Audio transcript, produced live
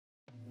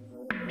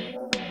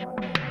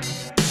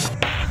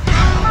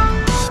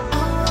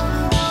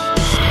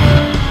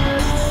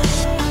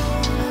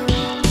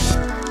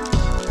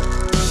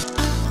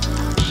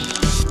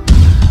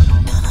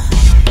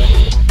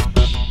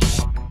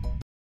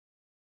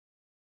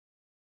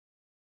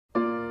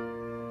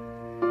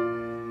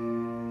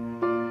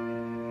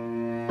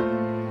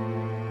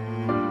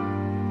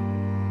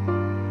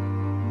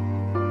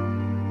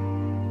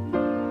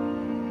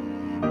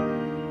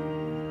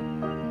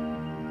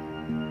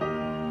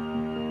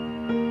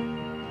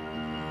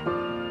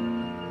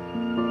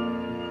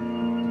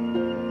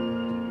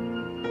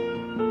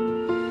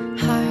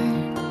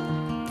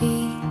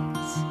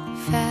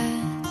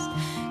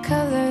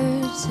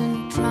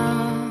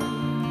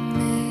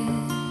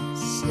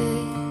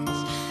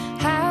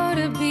is how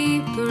to be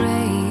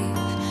brave.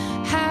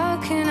 How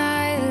can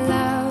I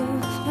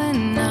love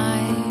when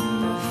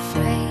I'm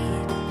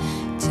afraid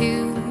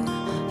to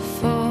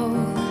fall?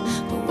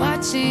 But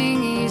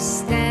watching you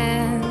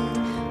stand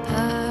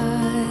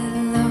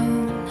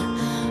alone,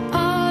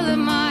 all of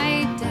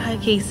my Hi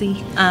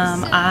Casey,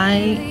 I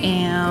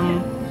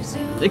am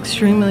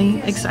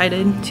extremely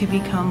excited to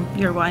become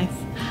your wife.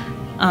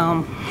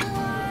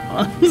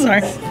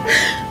 Sorry.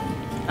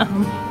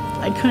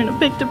 I couldn't have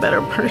picked a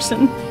better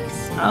person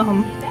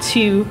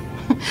to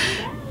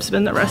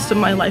spend the rest of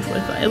my life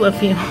with. I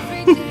love you.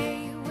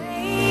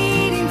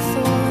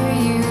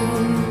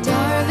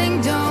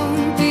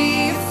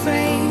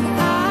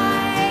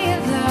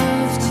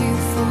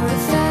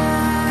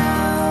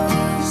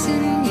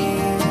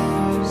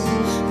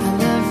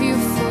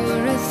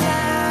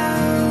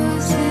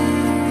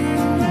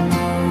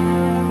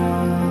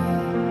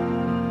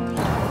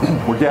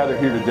 We're gathered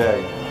here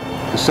today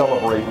to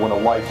celebrate one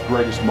of life's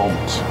greatest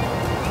moments,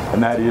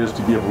 and that is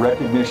to give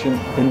recognition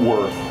and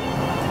worth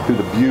to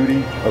the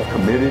beauty of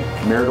committed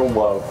marital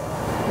love,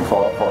 and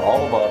for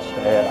all of us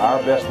to add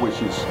our best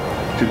wishes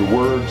to the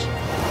words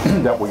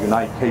that will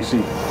unite Casey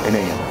and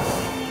Ann.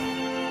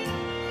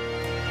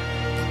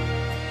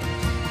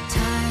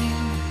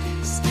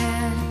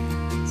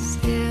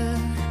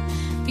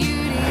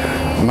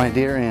 My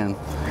dear Ann,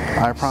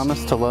 I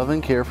promise to love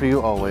and care for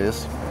you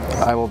always.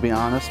 I will be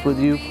honest with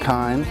you,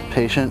 kind,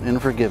 patient,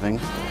 and forgiving.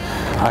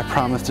 I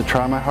promise to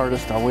try my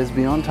hardest to always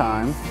be on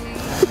time.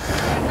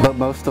 But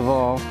most of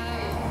all,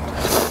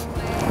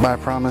 I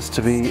promise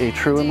to be a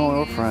true and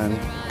loyal friend,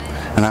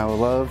 and I will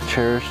love,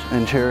 cherish,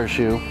 and cherish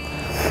you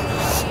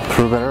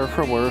for better or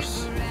for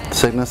worse,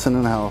 sickness and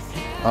in health,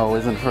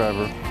 always and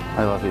forever.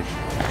 I love you.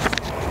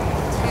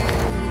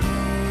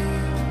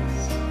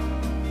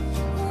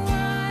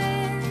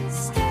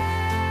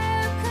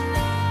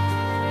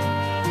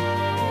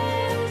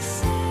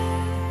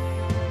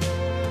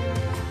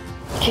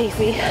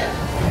 Casey,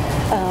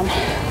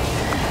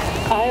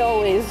 I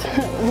always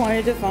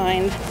wanted to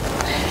find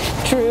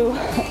true,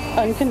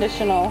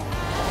 unconditional,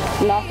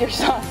 knock your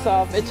socks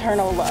off,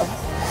 eternal love.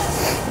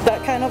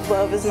 That kind of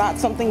love is not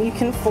something you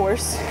can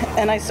force,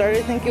 and I started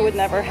to think it would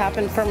never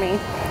happen for me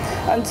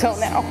until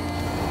now.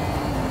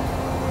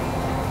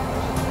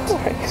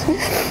 Sorry.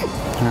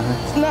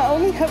 Not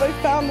only have I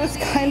found this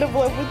kind of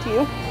love with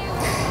you,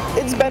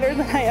 it's better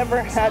than I ever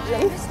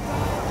imagined.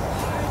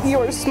 You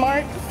are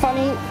smart,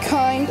 funny,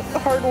 kind,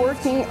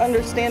 hardworking,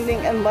 understanding,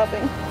 and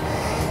loving.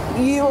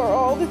 You are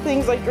all the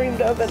things I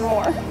dreamed of and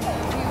more.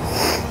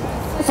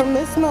 From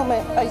this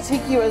moment, I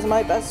take you as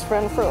my best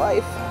friend for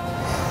life.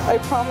 I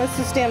promise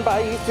to stand by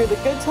you through the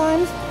good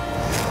times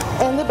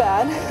and the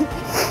bad.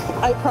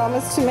 I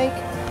promise to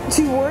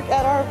work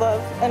at our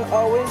love and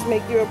always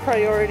make you a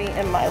priority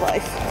in my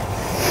life.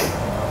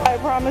 I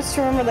promise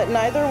to remember that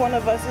neither one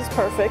of us is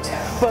perfect,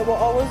 but will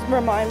always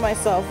remind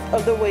myself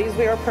of the ways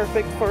we are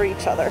perfect for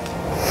each other.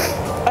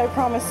 I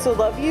promise to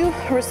love you,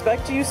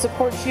 respect you,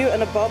 support you,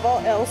 and above all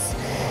else,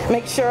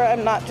 make sure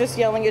I'm not just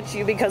yelling at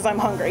you because I'm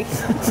hungry.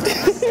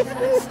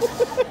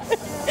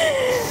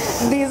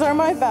 These are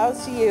my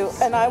vows to you,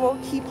 and I will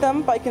keep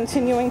them by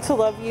continuing to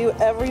love you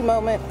every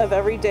moment of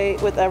every day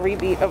with every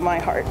beat of my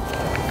heart.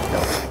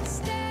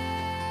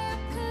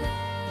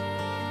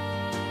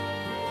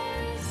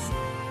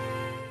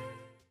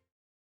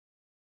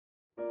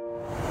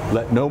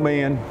 Let no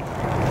man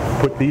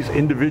put these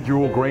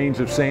individual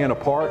grains of sand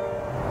apart,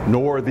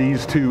 nor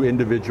these two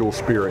individual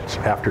spirits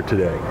after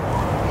today.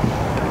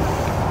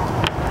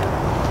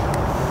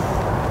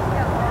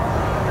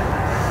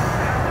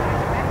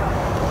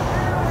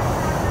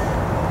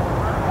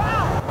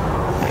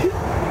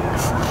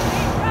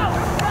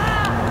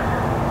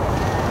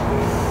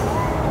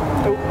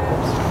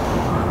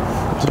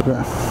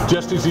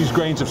 Just as these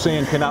grains of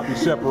sand cannot be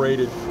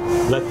separated,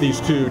 let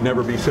these two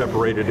never be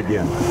separated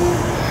again.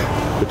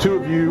 The two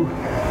of you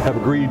have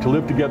agreed to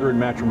live together in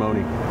matrimony.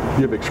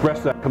 You have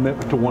expressed that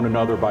commitment to one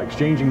another by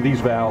exchanging these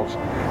vows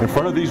in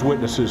front of these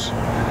witnesses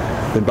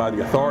and by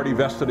the authority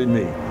vested in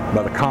me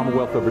by the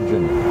Commonwealth of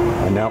Virginia.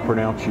 I now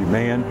pronounce you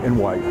man and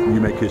wife. You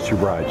may kiss your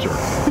bride, sir.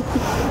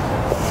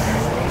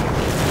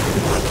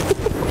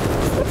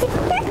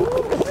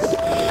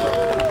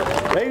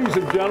 Ladies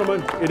and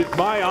gentlemen, it is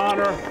my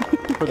honor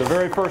for the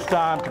very first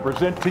time to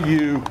present to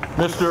you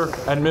Mr.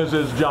 and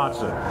Mrs.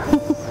 Johnson.